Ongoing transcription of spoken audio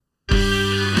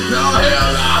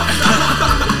hell no.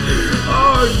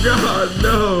 Oh, God,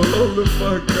 no. Hold the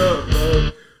fuck up, bro.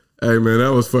 Hey, man,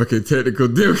 that was fucking technical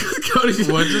deal.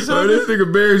 What just happened? This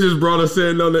nigga Barry just brought us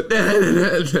in on the...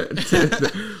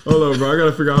 Hold on, bro. I got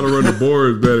to figure out how to run the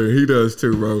boards better. He does,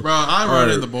 too, bro. Bro, I'm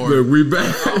running the board. Look, we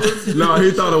back. No, he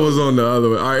thought it was on the other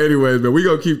one. All right, anyways, man, we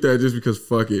going to keep that just because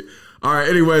fuck it. All right,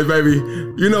 anyways, baby,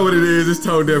 you know what it is. It's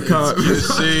Tone Deaf Con.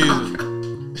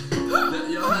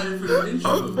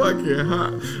 I'm fucking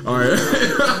hot. All right.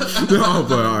 No,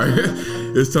 but all right.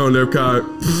 It's Tone Deaf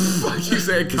Con. Fuck, you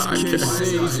said Concast.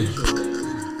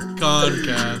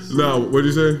 No, what'd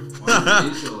you say?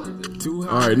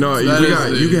 All right, no,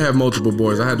 you can have multiple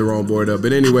boards. I had the wrong board up.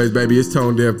 But anyways, baby, it's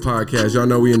Tone Deaf Podcast. Y'all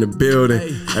know we in the building.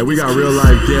 And we got real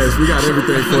life guests. We got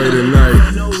everything for you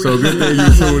tonight. So good thing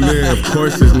you tuned in. Of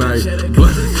course this night.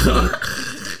 But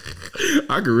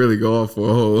I could really go off for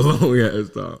a whole long ass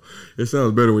time. It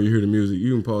sounds better when you hear the music.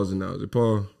 You can pause it now. Is it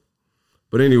Paul?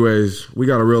 But anyways, we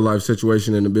got a real life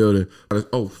situation in the building.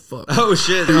 Oh, fuck. Oh,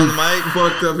 shit. On the mic.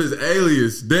 Fucked up his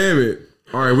alias. Damn it.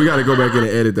 All right, we got to go back in and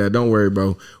edit that. Don't worry,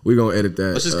 bro. We going to edit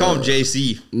that. Let's just call him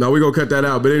JC. No, we going to cut that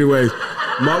out. But anyways,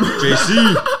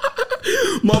 JC.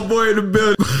 My boy in the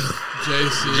building.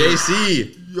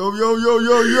 JC. Yo. Hey,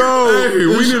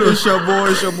 it's your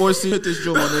boy. See, hit this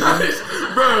joint, my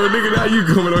nigga. Bro, nigga, now you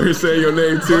coming on here saying your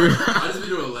name, too. I just be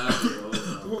doing loud.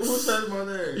 Who said my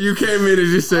name? You came in and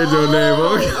just said your name.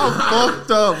 Okay. I'm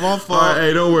fucked up. My fault. All right,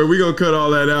 hey, don't worry. We going to cut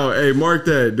all that out. Hey, mark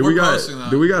that. Do we got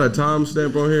a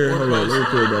timestamp on here? Hold on. Let me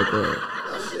pull it back up.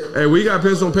 Hey, we got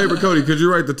pencil and paper. Cody, could you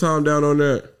write the time down on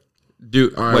that?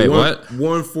 Dude, all right, wait, what?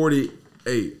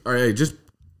 1:48. All right, hey, just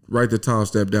write the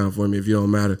timestamp down for me if you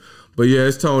don't matter. But yeah,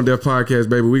 it's Tone Deaf Podcast,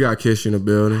 baby. We got Kish in the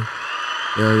building.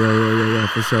 Yeah.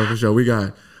 For sure. We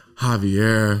got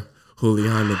Javier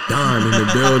Julian the Don in the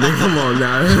building. Come on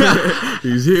now.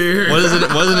 He's here.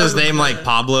 Wasn't his name like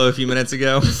Pablo a few minutes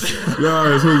ago?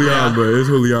 No, it's Julian, but it's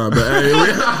Julian. But hey,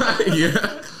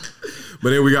 yeah. But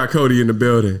then we got Cody in the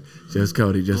building. Just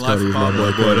Cody is my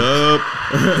boy. What up?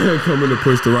 Coming to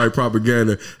push the right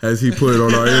propaganda as he put it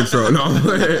on our intro. No,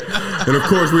 and of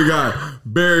course we got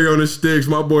Barry on the sticks,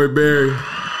 my boy Barry.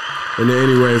 And then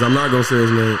anyways, I'm not going to say his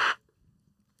name.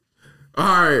 All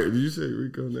right. Did you say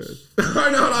Rico Nasty?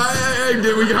 Hey,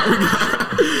 then we got.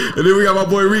 And then we got my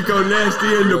boy Rico Nasty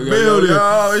in the building.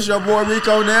 Yo, it's your boy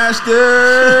Rico Nasty.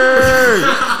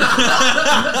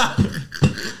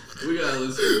 We gotta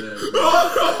listen to that.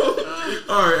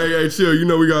 All right, hey, chill. You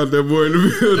know we got that boy in the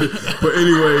building. But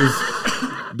anyways,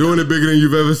 doing it bigger than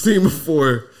you've ever seen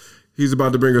before. He's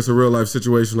about to bring us a real life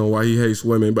situation on why he hates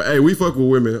women. But hey, we fuck with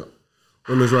women.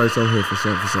 Women's rights on here for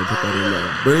sure. Put that in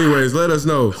there. But anyways, let us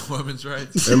know. Women's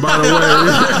rights. And by the way,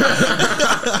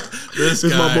 this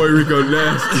is my boy Rico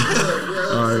Nasty.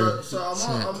 All right. So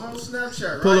I'm on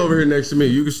Snapchat, right? Pull over here next to me.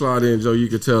 You can slide in, Joe. You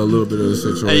can tell a little bit of the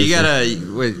situation. Hey, you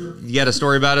got a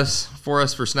story about us for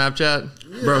Snapchat?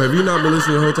 Yeah. Bro, have you not been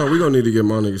listening the whole time? We're going to need to get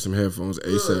my nigga some headphones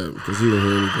ASAP because he didn't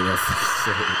hear anything I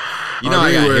said. You know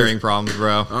I got hearing problems,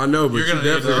 bro. I know, but you're going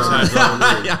to need those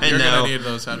headphones. You're going to need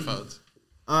those headphones.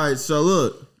 All right, so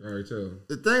look. All right, tell.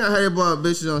 The thing I hate about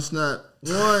bitches on Snap,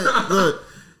 one, look,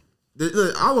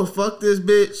 I would fuck this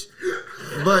bitch,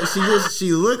 but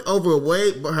she look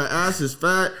overweight, but her ass is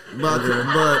fat. But then,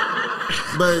 bro, I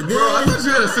thought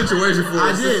you had a situation for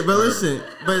us. I did, but listen.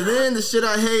 But then the shit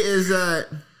I hate is that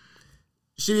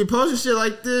she be posting shit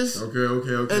like this.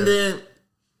 Okay. And then.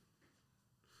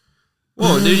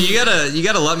 Whoa, dude, you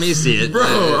gotta let me see it. Bro,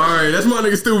 all right, that's my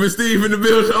nigga Stupid Steve in the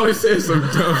building. Always saying some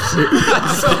dumb shit.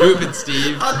 Stupid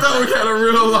Steve. I thought we had a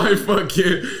real life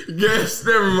fucking guest.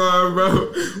 Never mind,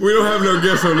 bro. We don't have no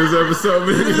guests on this episode.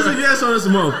 There's a guest on this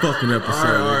motherfucking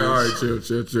episode. All right, chill.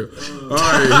 All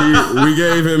right, we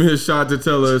gave him his shot to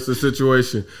tell us the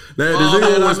situation. Now, does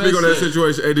anyone want to speak on that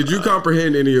situation? Hey, did you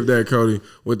comprehend any of that, Cody?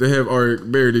 With the head, or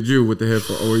Barry, did you with the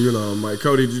headphone? Or Mike,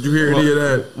 Cody, did you hear any of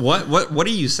that? What are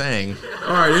you saying?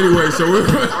 All right, anyway, so we're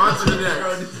on to the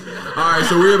next. All right,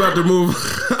 so we're about to move.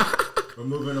 We're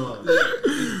moving on.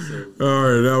 All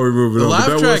right, now we're moving the on.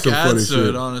 The laugh track adds to shit.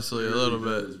 it, honestly, a little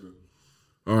bit.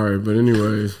 All right, but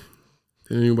anyways,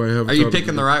 did anybody have? Are you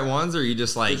picking the right ones, or are you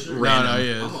just like random? No, he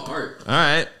is. I'm an art. All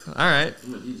right.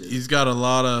 He's got a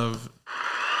lot of.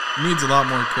 Needs a lot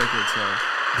more crickets though.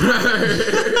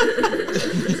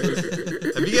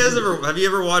 Have you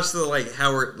ever watched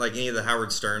the any of the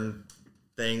Howard Stern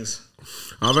things?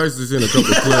 I've actually seen a couple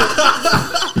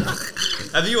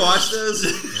clips. Have you watched those?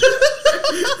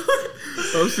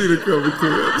 I've seen a couple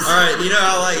clips. All right, you know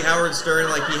how Howard Stern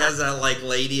he has that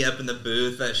lady up in the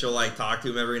booth that she'll talk to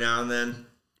him every now and then.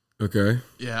 Okay.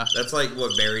 Yeah, that's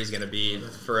what Barry's gonna be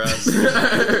for us.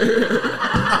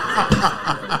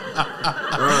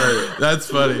 right. That's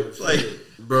funny. It's like,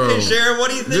 bro. Hey Sharon, what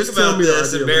do you think Just tell about me the this?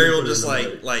 idea, And Barry let me will put just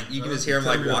it in like you can just hear him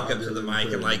like walk up to the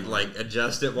mic and like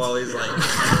adjust it while he's like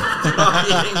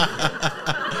talking.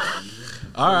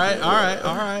 All right. All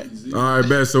right,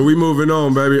 bet. So we moving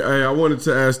on, baby. Hey, I wanted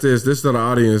to ask this. This to the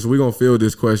audience. We gonna field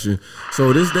this question.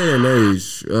 So this day and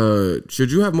age, should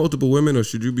you have multiple women or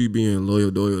should you be being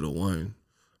loyal to one?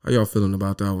 How y'all feeling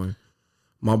about that one?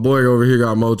 My boy over here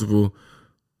got multiple.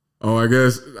 Oh, I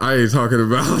guess I ain't talking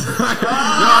about. No,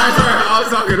 I was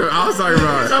talking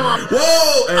about.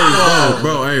 Whoa, hey,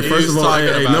 bro. Hey, first of all,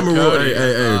 hey, number one,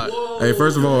 hey,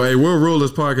 first of all, hey, we'll rule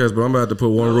this podcast, but I'm about to put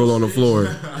one rule on the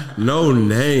floor. No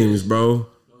names, bro.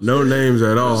 No names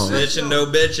at all. Snitching, no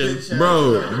bitching,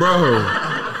 bro.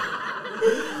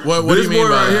 What do you mean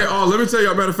by that? Here, oh, let me tell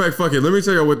y'all. Matter of fact, fuck it. Let me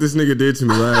tell y'all what this nigga did to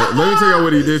me. Let me tell y'all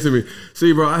what he did to me.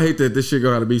 See, bro, I hate that this shit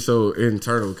gotta be so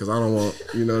internal because I don't want,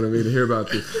 you know what I mean, to hear about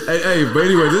this. Hey, but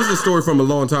anyway, this is a story from a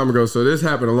long time ago. So this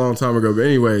happened a long time ago. But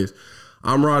anyways,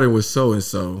 I'm riding with so and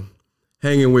so,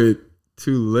 hanging with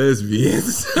two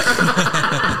lesbians.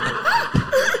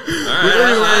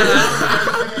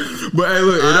 But hey,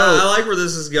 look, I like where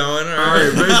this is going. All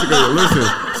right, basically, listen.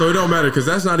 So it don't matter because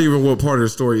that's not even what part of the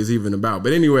story is even about.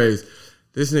 But anyways,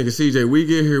 this nigga CJ, we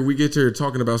get here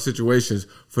talking about situations.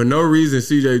 For no reason,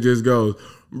 CJ just goes,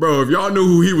 bro, if y'all knew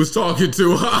who he was talking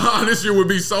to, this shit would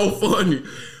be so funny.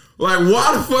 Like,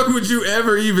 why the fuck would you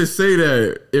ever even say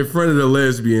that in front of the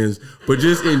lesbians, but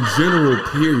just in general,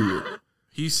 period?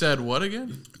 He said what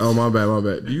again? Oh, my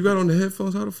bad. You got on the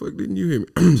headphones? How the fuck didn't you hear me?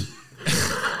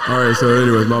 All right, so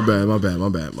anyways, my bad. I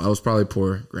was probably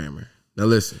poor grammar. Now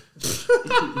listen,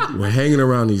 we're hanging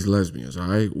around these lesbians, all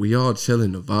right? We all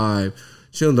chilling the vibe.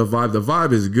 The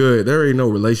vibe is good. There ain't no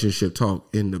relationship talk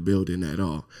in the building at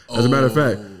all. As a matter of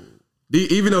fact,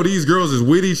 even though these girls is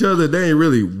with each other, they ain't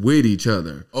really with each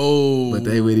other. Oh. But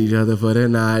they with each other for the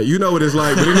night. You know what it's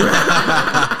like.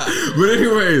 But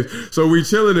anyways, so we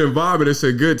chilling and vibing. It's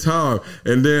a good time.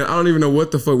 And then I don't even know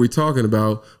what the fuck we talking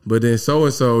about. But then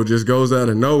so-and-so just goes out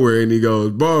of nowhere and he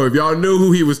goes, bro, if y'all knew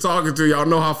who he was talking to, y'all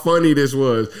know how funny this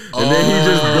was. And then he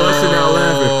just busted out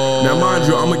laughing. Now, mind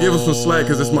you, I'm going to give him some slack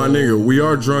because it's my nigga. We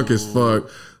are drunk as fuck.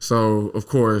 So, of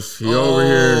course, he over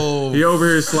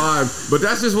here sliding. But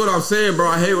that's just what I'm saying, bro.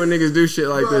 I hate when niggas do shit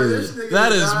like this.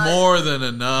 That is more than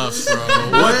enough, bro.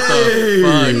 What the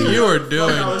fuck? You are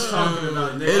doing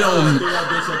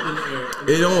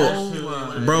It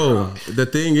don't, bro. The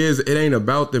thing is, it ain't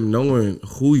about them knowing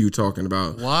who you talking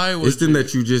about. Why would it's them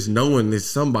that you just knowing there's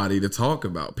somebody to talk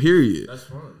about, period. That's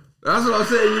fun. That's what I'm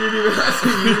saying. You didn't even ask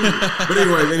me. But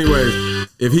anyways,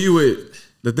 if he would...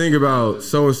 The thing about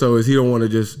so-and-so is he don't want to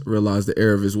just realize the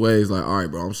error of his ways. Like, all right,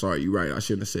 bro, I'm sorry. You right. I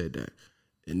shouldn't have said that.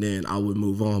 And then I would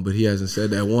move on, but he hasn't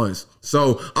said that once.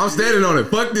 So I'm standing on it.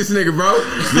 Fuck this nigga, bro.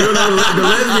 You know, the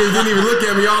lesbians didn't even look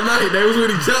at me all night. They was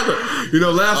with each other. You know,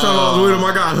 last time I was with him,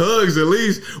 I got hugs at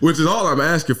least, which is all I'm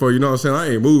asking for. You know what I'm saying? I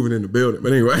ain't moving in the building.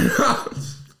 But anyway.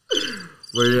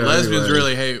 But yeah, lesbians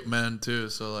really hate men too,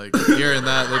 so like hearing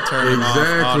that they turn them off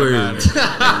automatically.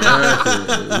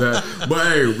 Exactly. But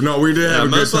hey, no, we did have a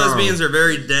good time. Most lesbians are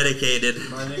very dedicated.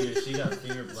 My nigga, she got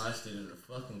finger blasted in her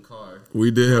fucking car. We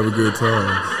did have a good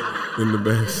time in the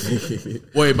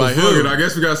backseat. Wait, by who? I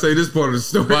guess we gotta say this part of the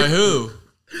story. By who?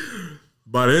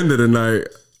 By the end of the night,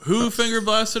 who finger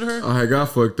blasted her? I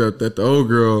got fucked up that the old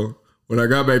girl. When I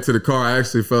got back to the car, I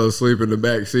actually fell asleep in the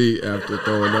back seat after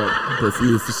throwing up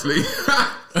profusely.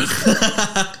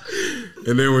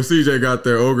 And then when CJ got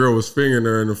there, old girl was fingering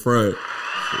her in the front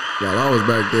while I was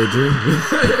back there, Jim.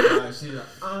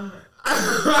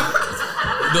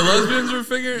 The lesbians were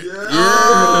fingering?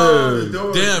 Yeah.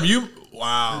 Damn, you...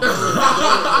 Wow.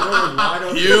 I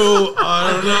don't know, man.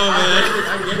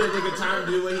 I gave the nigga time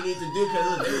to do what he needs to do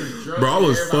because they was drunk. Bro, I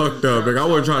was fucked up. Like, I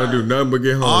wasn't trying to do nothing but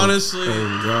get home. Honestly.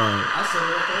 Oh, God. I said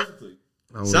it perfectly.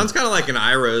 Sounds kind of like an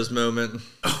Iros moment.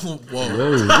 Whoa.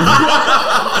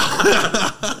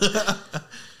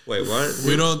 Wait, what?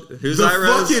 We don't... Who's the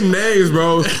Iros? fucking names,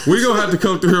 bro. We gonna have to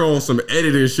come through here on some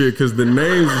editing shit because the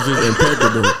names is just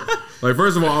impeccable. Like,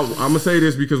 first of all, I'm gonna say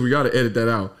this because we gotta edit that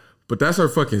out. But that's her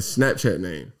fucking Snapchat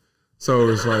name. So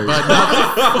it's like... But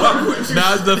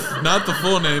not the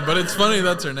full name, but it's funny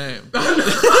that's her name.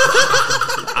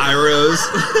 Iros.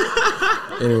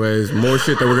 Anyways, more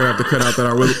shit that we're going to have to cut out that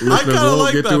our listeners won't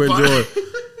like get to enjoy.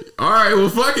 All right, well,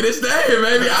 fuck it. It's staying,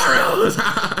 baby. Iros.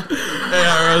 Hey,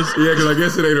 Iros. Yeah, because I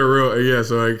guess it ain't a real... Yeah,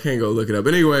 so I can't go look it up.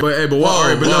 Anyway, but hey, but what? All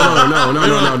right, but no. You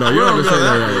don't have to say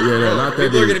that. Yeah, not that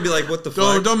People are deep. going to be like, what the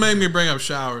fuck? Don't make me bring up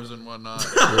showers and whatnot.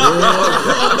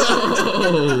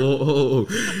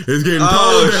 It's getting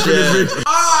cold. Shit.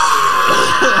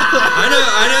 I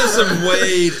I know some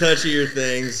way touchier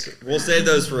things. We'll save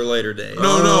those for a later date. No,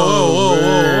 whoa,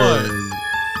 what?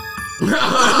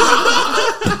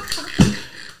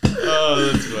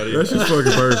 Oh, that's funny. That's just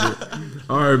fucking perfect.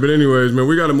 All right, but anyways, man,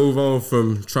 we got to move on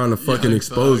from trying to fucking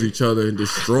expose each other and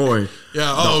destroy the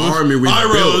army we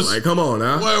built. Like, come on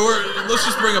now. Let's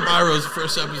just bring up Iroh's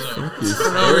first episode.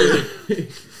 For no reason.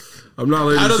 I'm not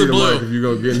letting you see the mic if you're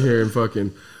going to get in here and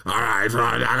fucking, all right,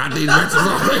 I got these bitches.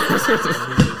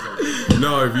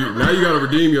 No, now you got to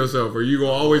redeem yourself, or you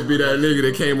going to always be that nigga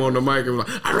that came on the mic and was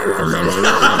like,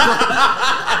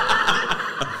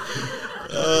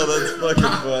 oh, that's fucking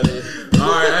funny. All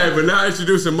right, hey, but now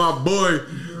introducing my boy,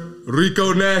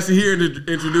 Rico Nasty here to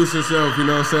introduce himself. You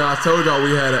know what I'm saying? I told y'all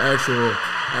we had an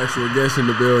actual guest in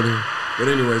the building. But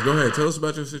anyways, go ahead. Tell us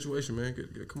about your situation, man.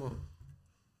 Come on.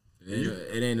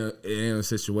 It ain't a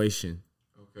situation.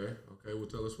 Okay. Well,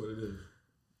 tell us what it is.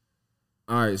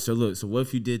 All right, so look. So what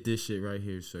if you did this shit right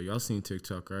here? So y'all seen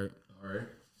TikTok, right? All right.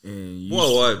 And you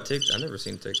Whoa, TikTok? I never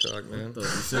seen TikTok, man. All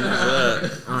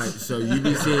right, so you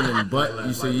be seeing them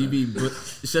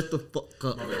shut the fuck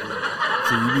up.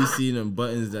 So you be seeing them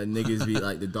buttons that niggas be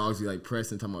like, the dogs be like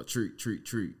pressing, talking about treat.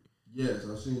 Yes,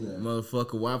 I've seen that.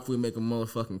 Motherfucker, why if we make a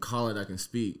motherfucking collar that can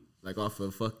speak? Like off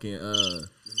of fucking Did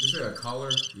you say a collar?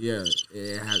 Yeah,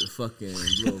 it has a fucking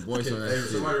little voice on that shit.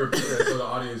 Somebody repeat that so the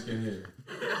audience can hear.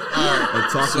 A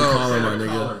talking collar, my nigga.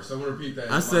 Collar. Someone repeat that.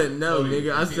 I said no,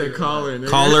 nigga. I said collar, nigga.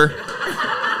 Collar.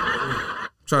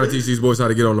 Trying to teach these boys how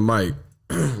to get on the mic.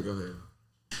 Go ahead.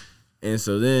 And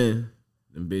so then,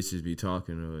 them bitches be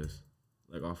talking to us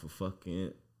like off of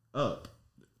fucking up.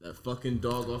 That fucking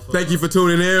dog off of Thank you for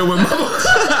tuning in with my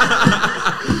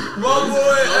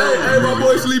my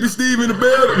boy Sleepy Steve in the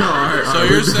building. No, all right, so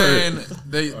you're saying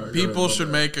people should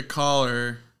make a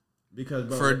collar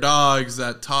for dogs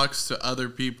that talks to other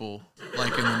people,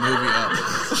 like in the movie Up.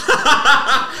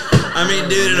 I mean,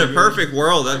 dude, in a perfect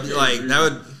world, that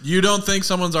would. You don't think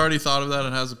someone's already thought of that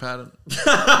and has a patent?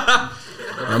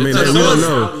 I mean, we don't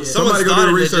know. Somebody go do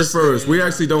the research first. We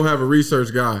actually don't have a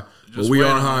research guy, but we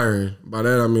are hiring. By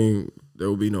that, I mean, there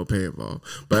will be no pay involved.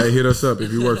 But hey, hit us up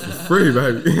if you work for free,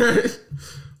 baby.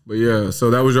 But yeah,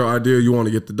 so that was your idea. You want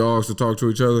to get the dogs to talk to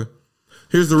each other?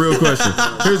 Here's the real question.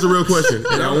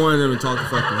 And I wanted them to talk to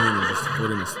fucking humans just for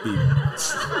them to speak.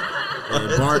 And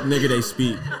they bark, nigga, they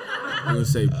speak. I'm gonna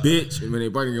say bitch, and when they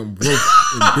bark, they're gonna woof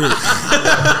and bitch.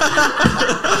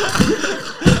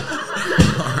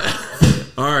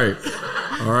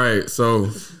 All right. So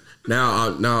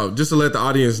now, just to let the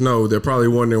audience know, they're probably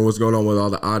wondering what's going on with all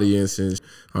the audience and.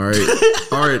 All right.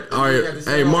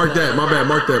 Hey, mark that. My bad.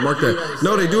 Mark that.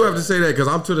 No, they do have to say that because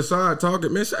I'm to the side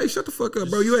talking. Man, hey, shut the fuck up,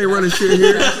 bro. You ain't running shit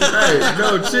here. Hey,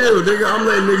 no, chill, nigga. I'm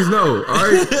letting niggas know. All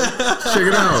right, check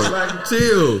it out.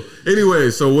 Chill. Anyway,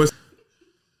 so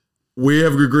we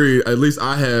have agreed, at least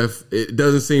I have, it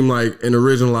doesn't seem like an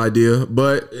original idea,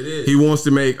 but he wants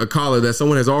to make a collar that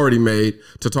someone has already made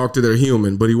to talk to their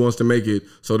human, but he wants to make it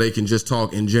so they can just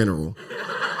talk in general.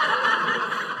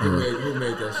 Who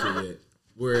made that shit yet?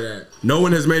 Where it at? No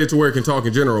one has made it to where it can talk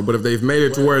in general, but if they've made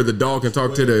it to where the dog can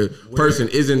talk to the person,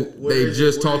 isn't they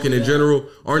just talking in general?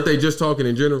 Aren't they just talking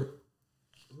in general?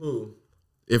 Who?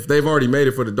 If they've already made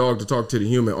it for the dog to talk to the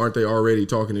human, aren't they already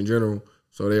talking in general?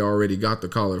 So they already got the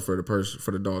collar for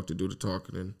the dog to do the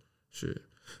talking and shit.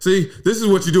 See, this is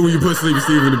what you do when you put Sleepy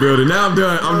Steve in the building. Now I'm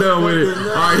done with it.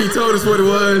 All right, he told us what it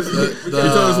was.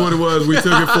 We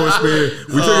took it for a spin.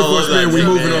 We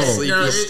moving on.